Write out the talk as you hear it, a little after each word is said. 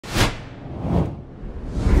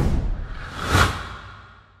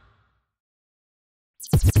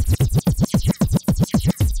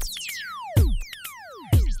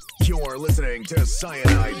listening to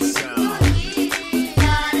Cyanide Sound.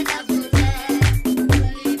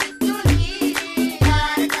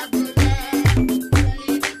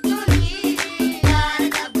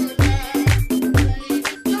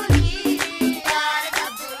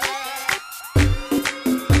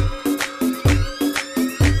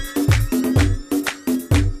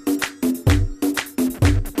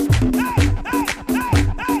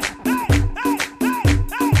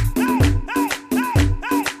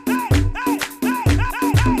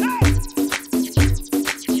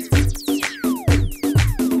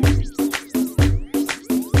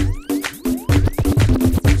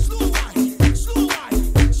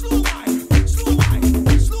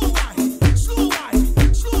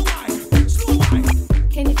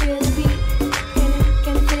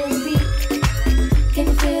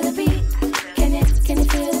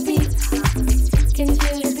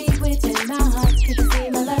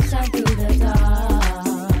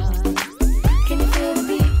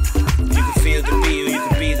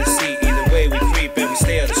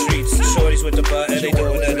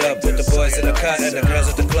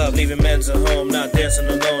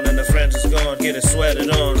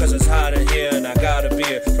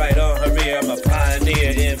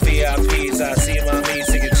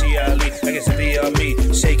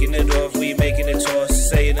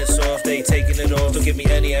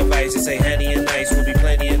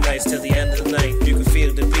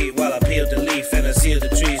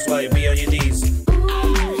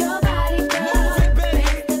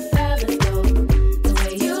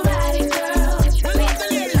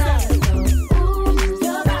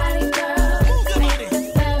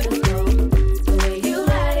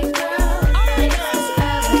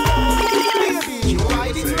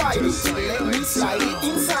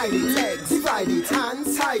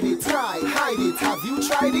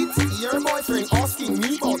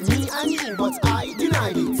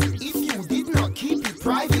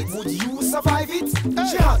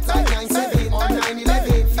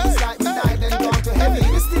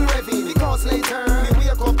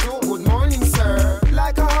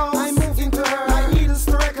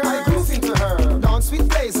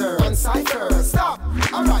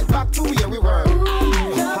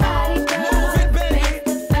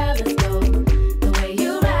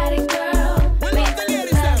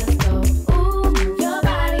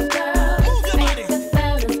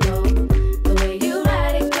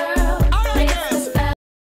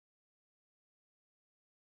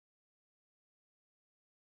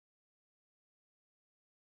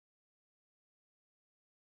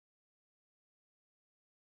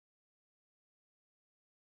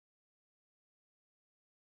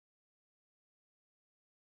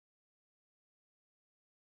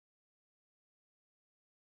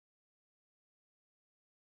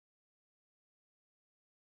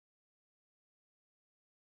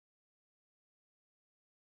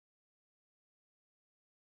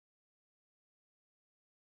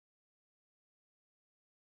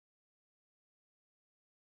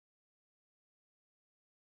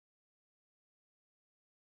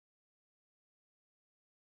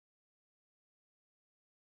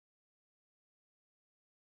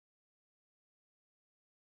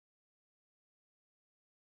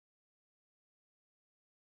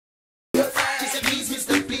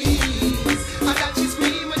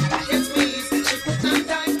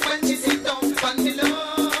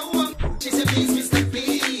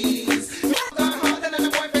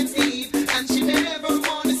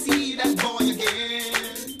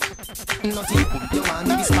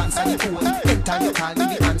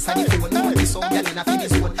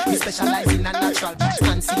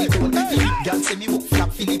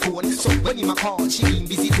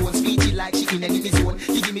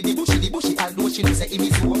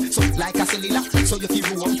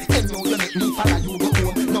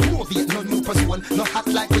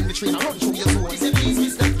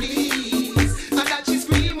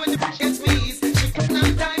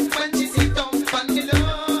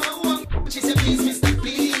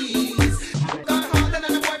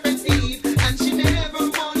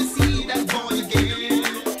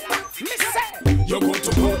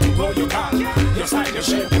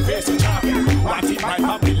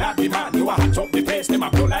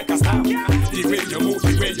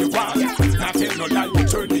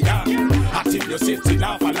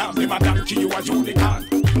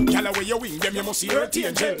 your wing, them you must see earth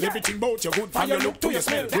angel. Everything about you good from your look to your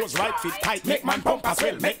smell. Those right fit tight, make man pump as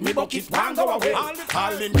well. Make me bucket one go away.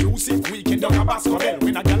 All inclusive, weekend down a basketball.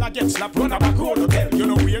 When a gala get slapped, run a back road hotel. You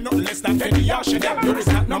know we're nothing less than 20 years Chanel. You is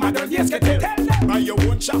not no matter yes get tell. Buy your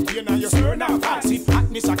own champagne and your stir now ice. If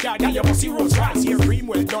hotness a car, then you must see Rolls Royce. Here cream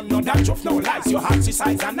well done, no that chuff, no lies. Your heart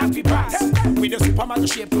size and not be price. With the Superman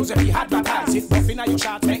shape clothes every advertise. It buff inna your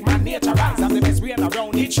shots make man nature rise. And the best brain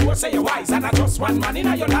around it sure say you're wise. And not just one man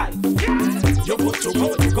inna your life. You good to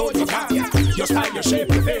go, you can. Your style, your shape,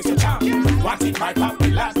 your face, your charm. Want it my pop, the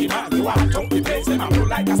last demand. You want to the place, them I roll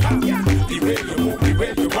like a star. The way you move, the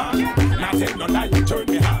way you want. Now tell no lie, you turn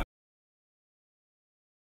me hard.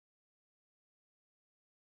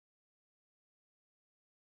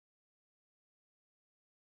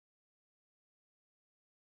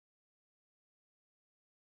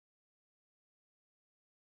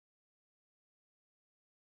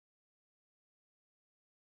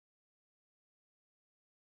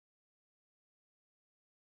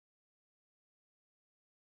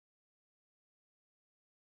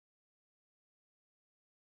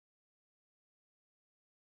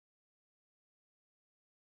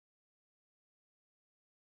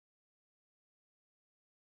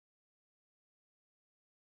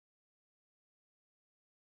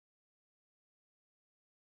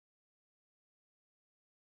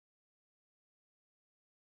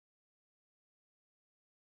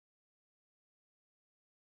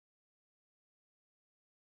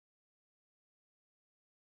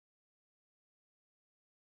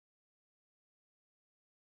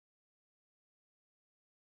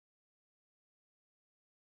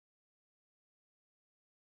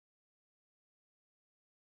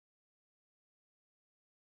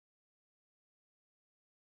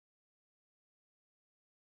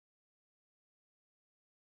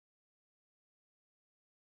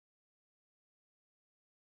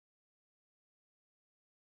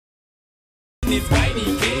 It's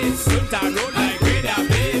whitey kids, sometimes roll like radar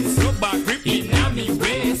blades. No back grip in me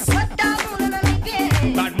waist. What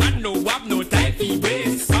the bad man no wap, no typey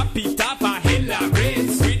waist. Papi tap a hella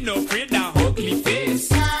race. We no afraid that ugly face.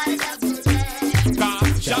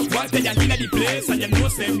 Shop what they are in the place. And you know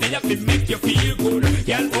some they have to make you feel good.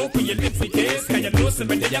 Y'all open your lips with taste. Cause you know some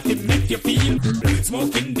they have to make you feel good.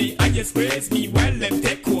 Smoking the highest praise. Meanwhile them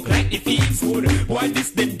take coke like it feels good. Why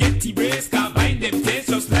this them get erased? Can't bind them taste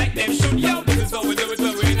just like them should. Yo, this is how we do it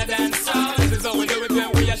when we in a dance hall. This is how we do it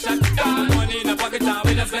when we are shut down. Money in a pocket time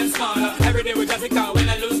when I spend smaller. Every day we just a car when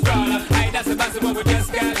I lose brawler. Aye, that's the best when we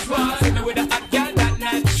just casual. Sitting me with a hot girl that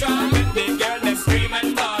natural. When the girl them scream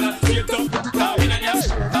and baller. Feel tough, car when I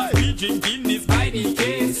just we drinking this by the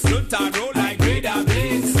case. Don't I roll like radar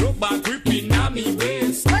blades. Rock back gripping on me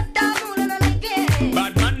waist. What the moon on again?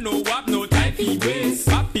 Bad man no wap, no typey waist.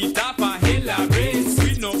 Papi tap a hella race.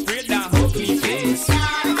 We no afraid that ugly face.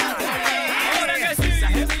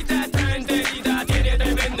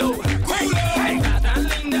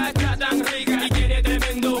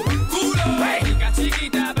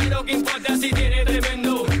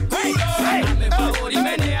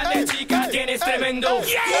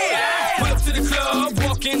 Pull up to the club,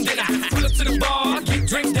 walk in, then I pull up to the bar, get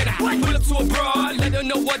drinks, then I pull up to a broad, let her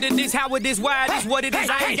know what it is, how it is, why it is, what it is.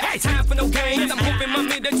 I ain't got time for no games. I'm hoping,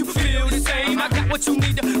 mommy, that you feel the same. I got what you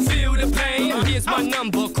need to feel the pain. Here's my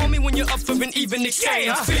number. Call me when you're up for an even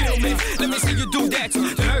exchange. Feel me? Let me see you do that.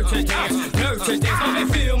 Nurture dance, nurture dance. Mommy,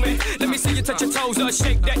 feel me? Let me see you touch your toes or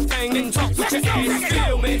shake that thing and talk with your ass.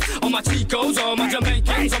 Feel me? All my Chicos, all my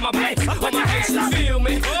Jamaicans, all my blacks, all my Haitians. Feel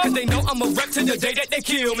me? Cause they know I'm a wreck to the day that they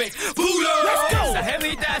kill me. Pulo, let's go. Esa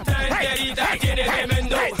jevita tan querida tiene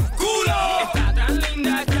tremendo culo. Está tan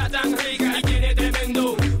linda, está tan rica y tiene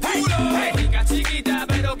tremendo culo. Rica chiquita,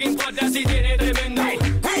 pero que importa si tiene tremendo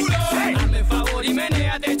culo. Hazme el favor y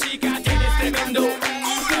menéate, chica, tienes tremendo culo.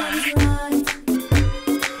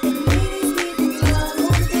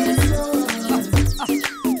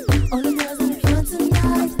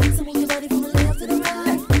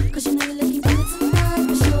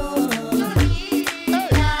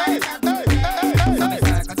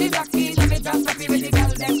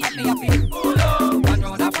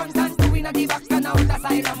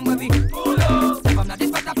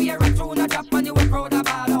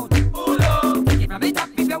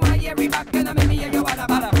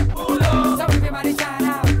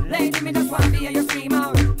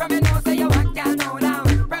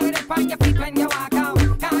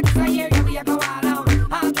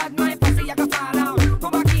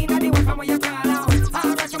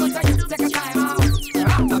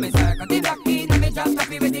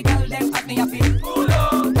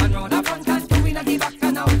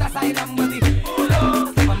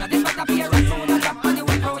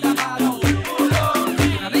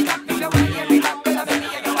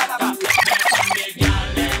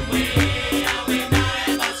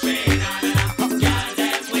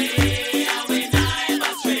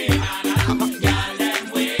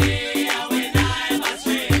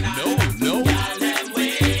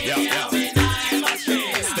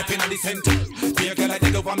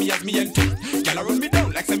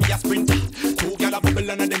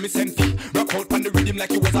 sent for. Rock out on the rhythm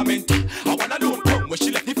like it was a mentor. I wanna don't come where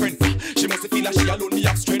she left the friend for. She must feel like she alone me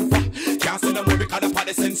have strength for. Can't send no more because of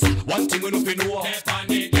the sensor. One thing we know fi know. Step on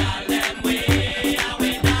the girl them way, and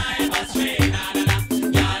we not ever stray, na na na.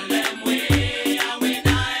 Girl them way, and we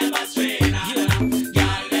not ever stray, na na na.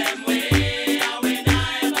 Girl them way, and we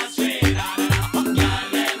not ever stray, na na na. Girl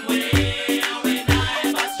them way, and we not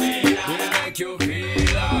ever stray, na na na. Make you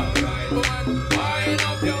feel alright, woman. Wind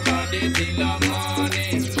up your body till the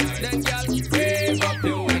morning light. Then girl, wave up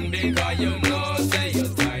your hand because you know say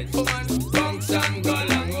you're tight, woman. Bounce and go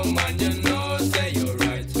long, woman. You know say you're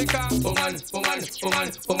right because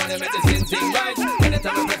woman, they make the same thing right.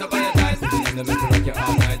 Anytime I press up on your thighs, and they make you rock you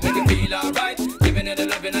all night, make you feel alright. Giving you the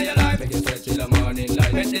loving of your life, make you stretch till the morning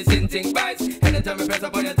light. Make the same thing right. Anytime I press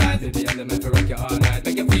up on your thighs, baby, and they make you rock you all night,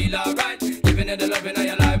 make you feel alright. Giving you the loving of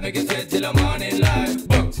your life, make you stretch till the morning light.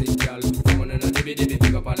 Bounce it, girl. Come on and dibby,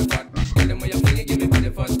 pick up on the fat. Tell them what you're feeling, give me for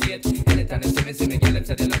the first date. Anytime they see me, girl, them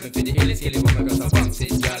say they love me for the illest, kill it, woman, cause I bounce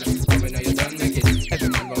it, girl. Come on, now you done make it. Every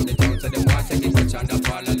man round the town, so they want to take it. Touch on the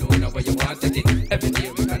fall alone, now where you want to take it. Every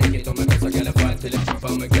day we connect it, on my best, I get a fall till it.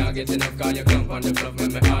 But me can't get enough, cause you clump on the fluff,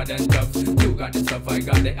 make me hard and tough. You got the stuff, I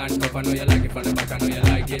got the handcuff. I know you like it from the back, I know you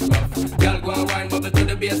like it rough. Girl, go and wine, bubble to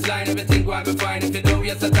the baseline. Everything go and be fine, if you don't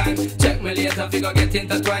waste the time. Check me later, figure get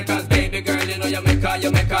intertwined. Cause baby girl, you know you make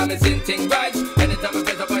her me sing thing right. Anytime I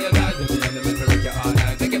press up on your thighs, baby, and the mental rock you all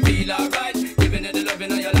night, make you feel alright. Giving you the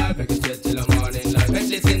loving of your life, make you straight till the morning light. Make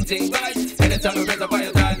this sing thing right. Anytime I press up on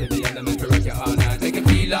your thighs, baby, and the mental rock you all night, make you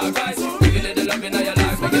feel alright. Giving you the loving of your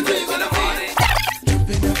life, make you straight till the morning.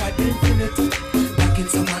 Jumping up at infinite, packing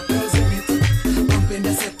some hot girls in it, pumping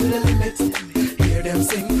the set to the limit. Hear them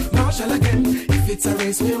sing, Marshall again. If it's a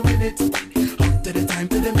race, we'll win it. Up to the time,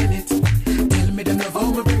 to the minute. Tell me them love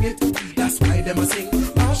how we bring it. That's why them a sing,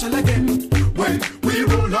 Marshall again. When we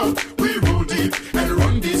roll out, we roll deep and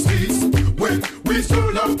run these streets. When we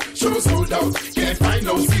stroll out, shows sold out, can't find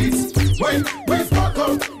no seats. When we spark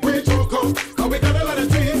out, we choke out, cause we got a lot of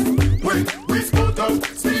trees. When we sport out,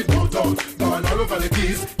 speedboat out, gone all over the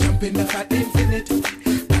keys. Jumping the fat infinite,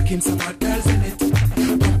 packing some hot girls in it,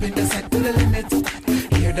 pumping the set to the limit.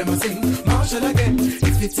 Hear them a sing, Marshall again.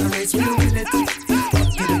 If it's a race, we'll win it. Up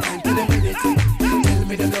to the time, to the minute. Tell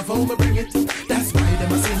me the love how we bring it. That's why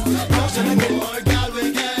them a sing, Marshall again. The more girl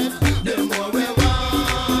we get, the more we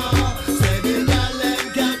want. Say the girl them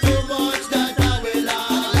get too much, that I will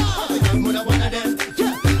love. I'm gonna one of them,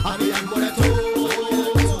 yeah, and I'm gonna two.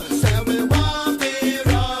 Say we want to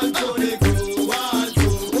run to the crew, one,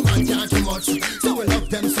 two. Woman can't too much, so we love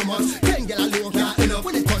them so much. Ten girl alone can't enough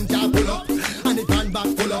when the gun can't pull up, and the van back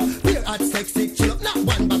full up. We're at sexy chill up, not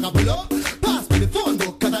one bag of pull up. Pass me the phone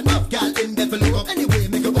book, cause enough girl in there for look up. Anyway,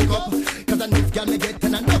 make a hook up, cause enough girl me get,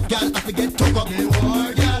 and enough girl I forget took up. The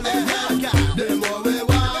more girl we get, the more we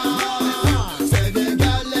want. Say the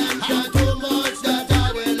girl them got too much that I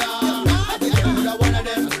will love. Happy I'm with one of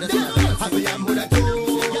them, happy I'm with two.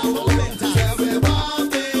 Say we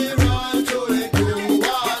want to run to the crew.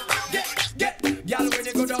 Get, y'all when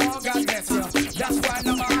you go to all God bless you. That's why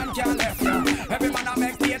no man can left you. Every man I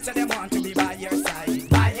make dates and they want to be by your side,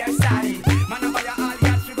 by your side. Man I buy you all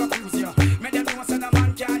yacht figure cruise you. Make them know so no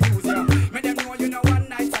man can use you. Make them know you know one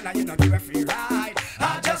night and you know give a free ride.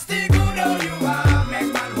 I just the good how you are,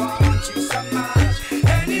 make man want you so much.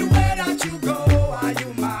 Anywhere that you go, are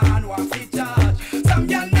you man want to touch. Some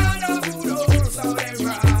girl not no good oh, so they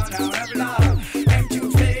run out of love. Them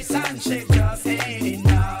cute face and shake just ain't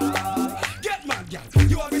enough. Get mad, girl,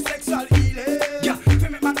 you have a sexual healing. Yeah, fi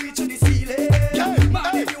make man reach to the ceiling. Yeah,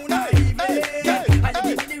 man, if you not even. Yeah, and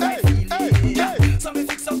you give me the right feeling. Yeah, so me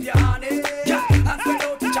fix up your honey. Yeah, and spread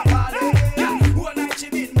out the chapali. Yeah, one night she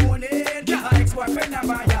been moaning. Yeah, her ex-boyfriend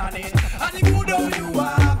never yarning. And the good how you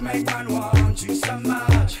have make man want you so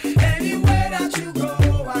much. Anywhere that you go,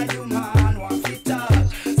 are you man want to touch.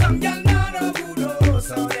 Some girl not no good oh,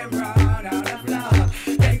 so them run out of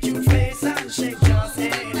love. Them cute face and shake just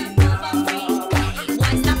ain't enough.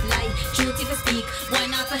 Why stop lie? Truth if you speak. Why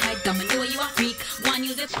not for head? Come and know you a freak. One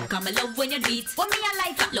use it, come and love when you beat. What me I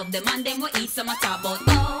like? Love them and them will eat. Some a talk about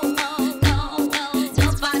no.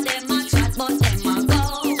 No for them a chat, but them a go.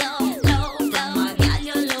 From a girl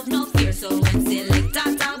you love no fear. So when select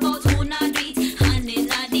talk about who not do it, hand in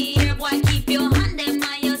the air, boy keep your hand them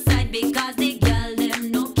on your side because the girl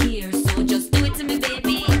them no care. So just do it to me,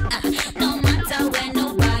 baby. No matter when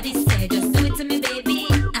nobody say, just do it to me, baby.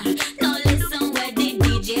 No listen where the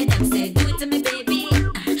DJ them say, do it to me, baby.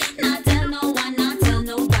 Not tell no one, not tell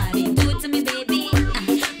nobody, do it to me, baby.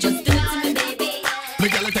 Just do it to me, baby. Me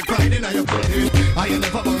girl take pride in your body. I ain't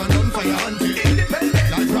never borrow none for your auntie.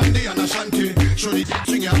 Independent like Randy and Ashanti. Show the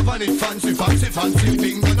thing you have and it fancy. fancy,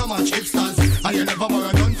 bingo, no match hipsters. And you never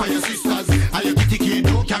borrow none for your sisters. And your kitty kid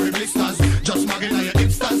don't carry blisters. Just mugging on your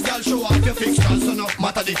hipsters, girl, show off your fixtures. So no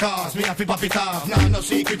matter the cars, me have to pop it off. Nah, no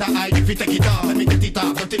secret, I if you take it off. Let me get it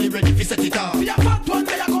off, until you ready to set it off. Be a fat one,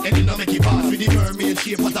 there you go. And you know make it pass. With the mermaid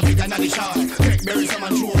shape, what a bigger than the shark. Blackberry,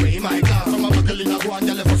 someone throw away in my glass. From a buckle in a go and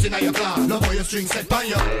girl, fuss in your class. Love how your string set by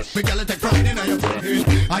you. We girl, take pride in your pocket.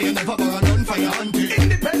 And you never borrow none for your auntie.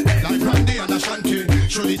 Independent, like Brandy and Ashanti.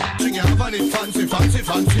 Show the string you have on it fancy,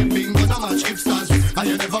 bingo, no match hipsters. And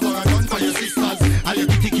you never borrow none for your sisters. And your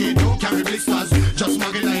kitty kid don't carry blisters. Just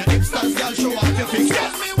mugging on your hipsters, girl, show off your fixtures.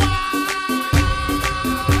 Tell me why.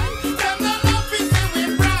 Them no love it till we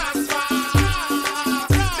prosper.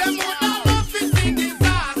 Them would not love it in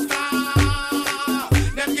disaster.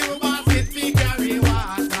 Them give basket fi carry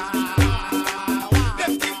water.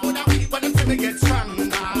 Them think woulda weak, but them say they get stronger.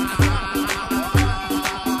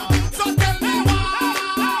 So tell me why.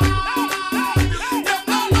 Them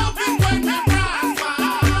no love it when we prosper.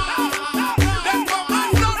 Them come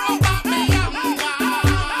and run over me younger.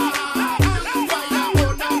 Fire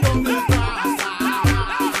on a double crosser.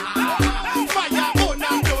 Fire on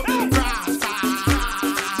a double crosser.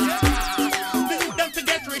 Them to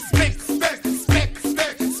get respect, spec.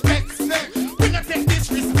 We not take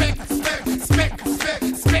disrespect, spec.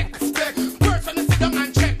 Person to sit down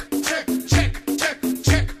and check.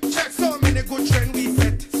 So many good trend we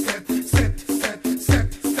set.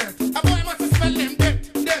 A boy must spell them dead.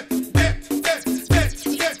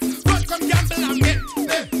 Run come gamble and bet.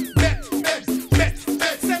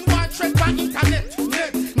 Send one thread by internet.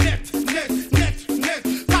 Net.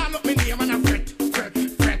 Call up me name and a fret.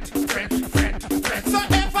 So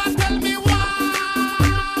if I tell me why,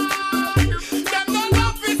 them no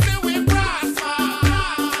love it till we prosper.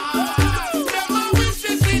 Them no wish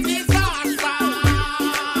it in disaster.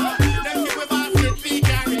 Them give we basket fi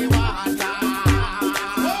carry water.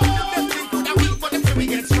 Them think woulda weak, but them say we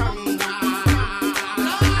get stronger.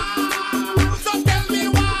 So tell me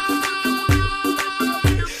why,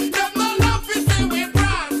 them no love it till we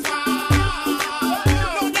prosper.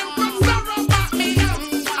 No, them come sorrow about me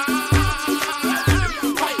younger.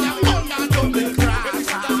 Fire on a double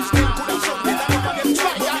crosser.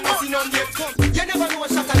 You never know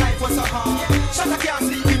Shatta life was so hard. Shatta can't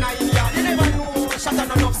sleep in a yard. You never know Shatta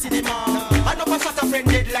no love cinema. I know for Shatta friend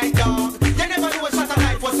dead like dog. You never know Shatta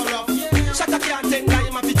life was so rough. Shatta can't tend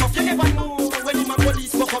time a bit tough. You never know when him a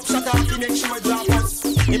police buck up Shatta, he make sure drop us.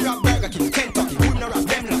 Him rob Burger King, Kentucky, who no rob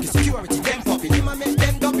them lucky. Security, them puppy. Him a make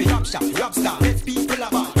them dopey. Rob shop, rob star. Let people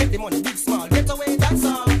about. Make the money big small. Get away, that's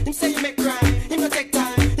all. Him say he make crime. Him no take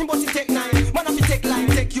time. Him but he take nine. Man if he take line,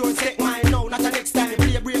 take yours, take mine. No, not the next time.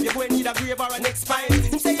 Play brave, you go and need a grave or a next spine.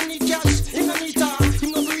 Him say he need cash. Him no need talk.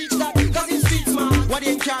 Him no reach that. Cause him street smart. What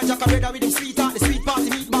he in charge of a brother with him sweetheart. The sweet party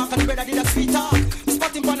meet back and the brother did a sweetheart. He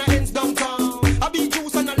spot him on the ends downtown. I be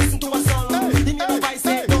juice and I listen to a song. He never vice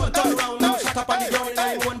say don't turn around. Now shut up on the ground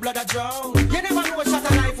like one blood a drown. You never know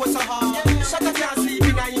Shatta life was so hard. Shatta can't sleep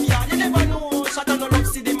in a him yard. You never know Shatta no love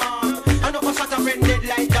see the man. I know for Shatta friend dead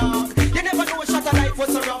like dog. You never know Shatta life was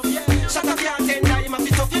so rough. Shatta can't tend time a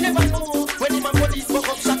bit tough. You never know when him a police buck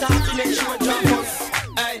up Shatta, he make sure drop us.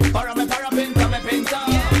 Hey, para me pinta.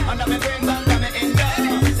 Under me bring bang, me inda.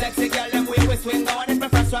 Sexy girl, them way we swing. I want it, me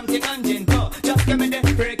first swam thing and gin too. Just give me the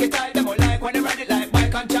break it tight, them all like. When they ride it like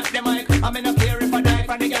bike and chat the mic. I mean, no care if I die.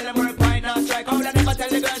 From the girl, them work fine and strike. I woulda never tell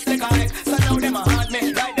the girls they connect. So now them a hard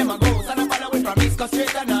me, like them a ghost. And I follow it from East Coast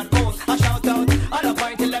straight and not coast. I shout out, I don't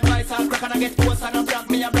fight till them lights all crack and I get post. And I brag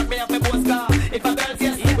me up my boss car. If a girls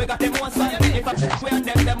yes, we got them most fire. If I we and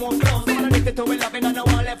them move close. I'm addicted to we loving and no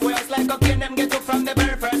one left with us like cocaine. Them get up from the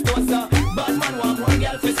very first dose. Bad man want one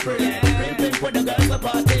girl for spray. Pimp with the girls for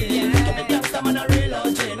party. Get the gangsta man a real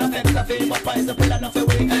OG. No extra fee, but pies the pull enough for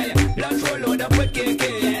wing. Blood roll load up with KK.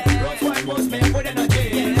 Rough white boss me with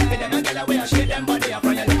energy. With them a girl away I shake them body.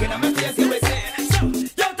 From you looking at my face you will say. So,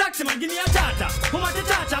 yo taxi man, give me a charter. Who want the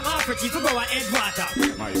charter? I'm offer to go and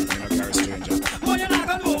Edgewater. My youth, me no carry stranger. Boy, you're not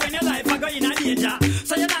gonna know when your life I go in a danger.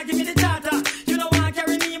 So you're not give me the charter. You don't want to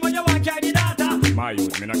carry me, but you want to carry the data. My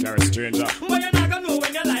youth, me no carry stranger. Boy, you're not gonna know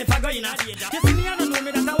when your life I go in a danger. You see me, I don't know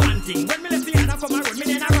me, that's a one thing. When me left the other from my road, me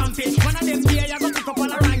then a ramping. One of them here, you go pick up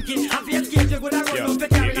on a ranking. I feel scared you go to run up the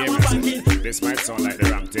carry on my banking. This might sound like the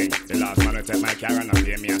wrong thing. The last man who take my car and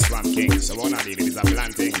pay me a swamp king. So one of these is a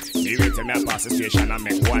planting. Me wait till me a pass the station and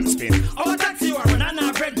make one spin. Our taxi you are when I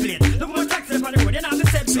not bread plate. Look more taxi on the road, you not the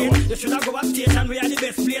set plate. You should have go up station, we are the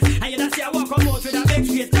best place. And you not see I walk on out with a big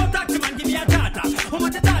face. No taxi man, give me a charter. Who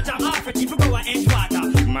want the charter? I'm offer to go and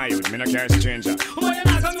Edgewater. My youth, me no carry stranger. Boy, you're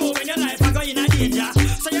not gonna know when your life I go in a danger.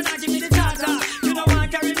 So you're not give me the charter. You don't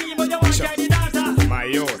want to carry me, but you want to carry the data. My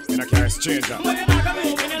youth, me no carry stranger. But you're not gonna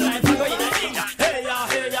move in your life, I go in a danger. Hey ya,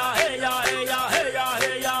 hey ya, hey ya, hey ya, hey ya,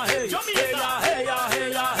 hey ya, hey. Hey ya, hey ya, hey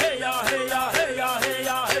ya, hey ya, hey ya, hey ya, hey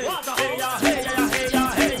ya, hey. Hey ya, hey ya, hey ya,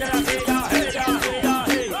 hey ya, hey ya, hey ya, hey ya,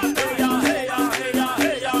 hey. Hey ya, hey ya, hey ya,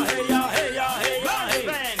 hey ya, hey ya, hey ya, hey ya,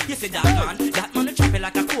 hey. You see that man will chop it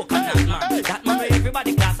like a coconut man. That man where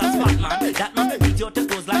everybody class as fat man. That man will beat you to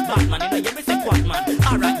close like Batman. You know you be say quack man.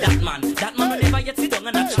 Alright, that man will never yet sit down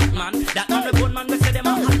and a chat man. That man will bone man will say them a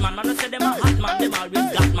hot man. Man will say them a hot man. Them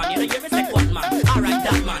always got man. You know you be say quack man. Alright,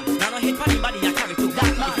 that man. Now no hate for anybody I carry to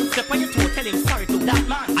that man. If you step on your toe, tell him sorry to that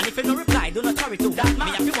man. And if you no reply, do not worry to that man.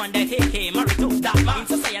 Me have to one that hey marry to that man. In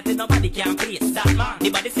society nobody can place that man. The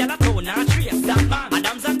body say a tone and trace that man.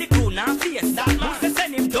 Adams and the crew now face that man. Who's to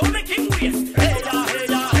send him? Don't make him waste. Hey ya, hey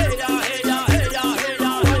ya, hey ya, hey ya, hey ya, hey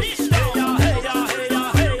ya. Hey ya, hey ya, hey ya,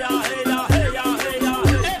 hey ya, hey ya, hey ya, hey ya.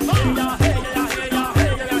 Hey ya, hey ya, hey ya, hey ya,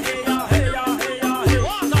 hey ya, hey ya, hey ya, hey.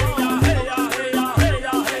 Hey ya, hey ya, hey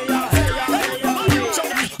ya, hey ya, hey ya, hey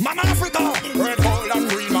ya. Mama Africa, red, gold and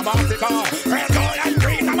green, Mama Africa. Red, gold and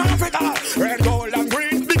green, Mama Africa. Red, gold and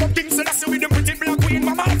green, big up King Selassie with the pretty black queen,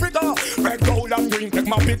 Mama Africa. Red, gold and green, take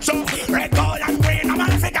my picture. Red, gold and green, Mama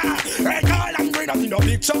Africa. Red, gold and green, I'm in the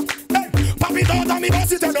picture. Hey, pop it out and me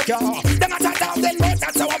bust it and no care. Them a chat out, then boss,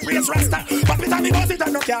 that's how I praise Rasta. Pop it and me bust it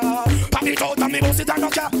and no care. Pop it out and me bust it and no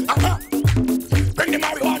care. Bring the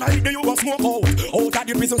marijuana, hit the you go smoke out. Out of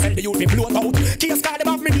the prison cell, the youth be blown out. Case card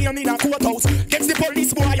above me name in a courthouse. Gets the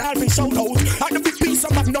police boy, I'll be shout out. And the big piece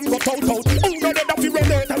of magnum got out. Who know that we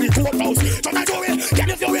run out of the courthouse? So now do it, can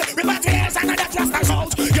you do it? Repatriate and that's just a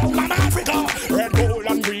shout. Yo, Mama Africa. Red, gold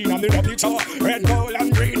and green, I'm in the picture. Red, gold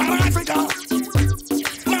and green, Mama Africa.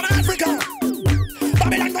 Mama Africa.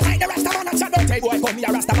 Babylon beside the Rasta man and shadow. Tell boy come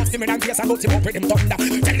here, Rasta mask him in and face and bout him up with him thunder.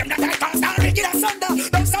 Tell them that I can't start making a thunder.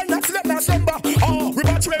 Don't stand not sleep not slumber. Oh,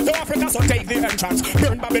 repatriate to Africa, so take the entrance.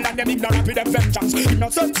 Burn Babylon, them ignorant with them vengeance.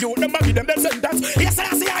 Innocent you, them give them the sentence. Yes, I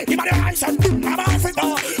see I, give me the eyes and boom, Mama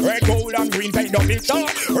Africa. Red, gold and green, paint the picture.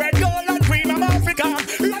 Red, gold and green, Mama Africa.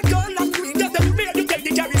 Red, gold and green, get them made to take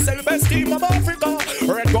the carry self-esteem, Mama Africa.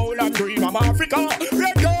 Red, gold and green, Mama Africa.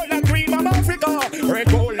 Red, gold and green, Mama Africa. Red,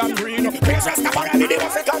 gold and green, praise Rastafari, the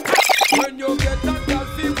African. When you get that girl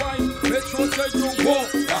feel wine, make sure say you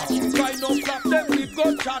walk down. Try no flap them with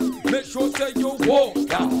gun chat, make sure say you walk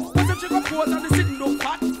down. When the chicken pose and the sitting no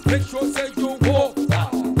fat, make sure say you walk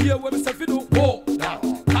down. Here when me say you do walk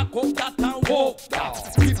down, pack up that and walk down.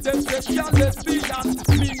 If them say she a lesbian,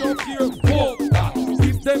 me no care, walk down.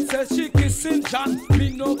 If them say she kissing John, me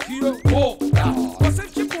no care, walk down. But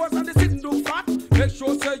if she pose and the sitting no fat, make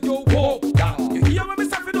sure say you walk down. You hear when me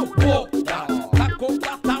say you do walk down, pack up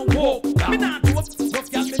that and walk down. Me not do up,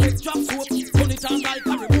 just get me leg drop soap, turn it on like a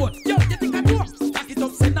remote. Yo, you think I do up? Back it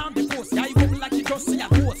up, send down the post. Yeah, you bubble like you just see a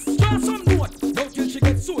ghost. Draw some note, don't till she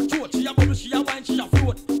get so short. She a bubble, she a wine, she a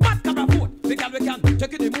float. Mad cabra boat, the girl we can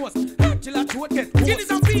take it the most. Not till her throat get cold. Give it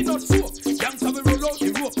some peanut soup. Youngster we roll out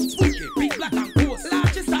the rope. Spooky, big black and ghost.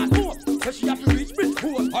 Large is that more, so she have to reach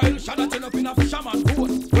Bridgeport. Oil shot turn up in a fisherman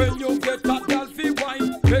boat. When you get that girl feel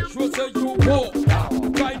wine, make sure say you walk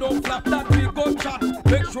down. Try no flap that big gun chat,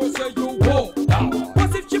 make sure say you walk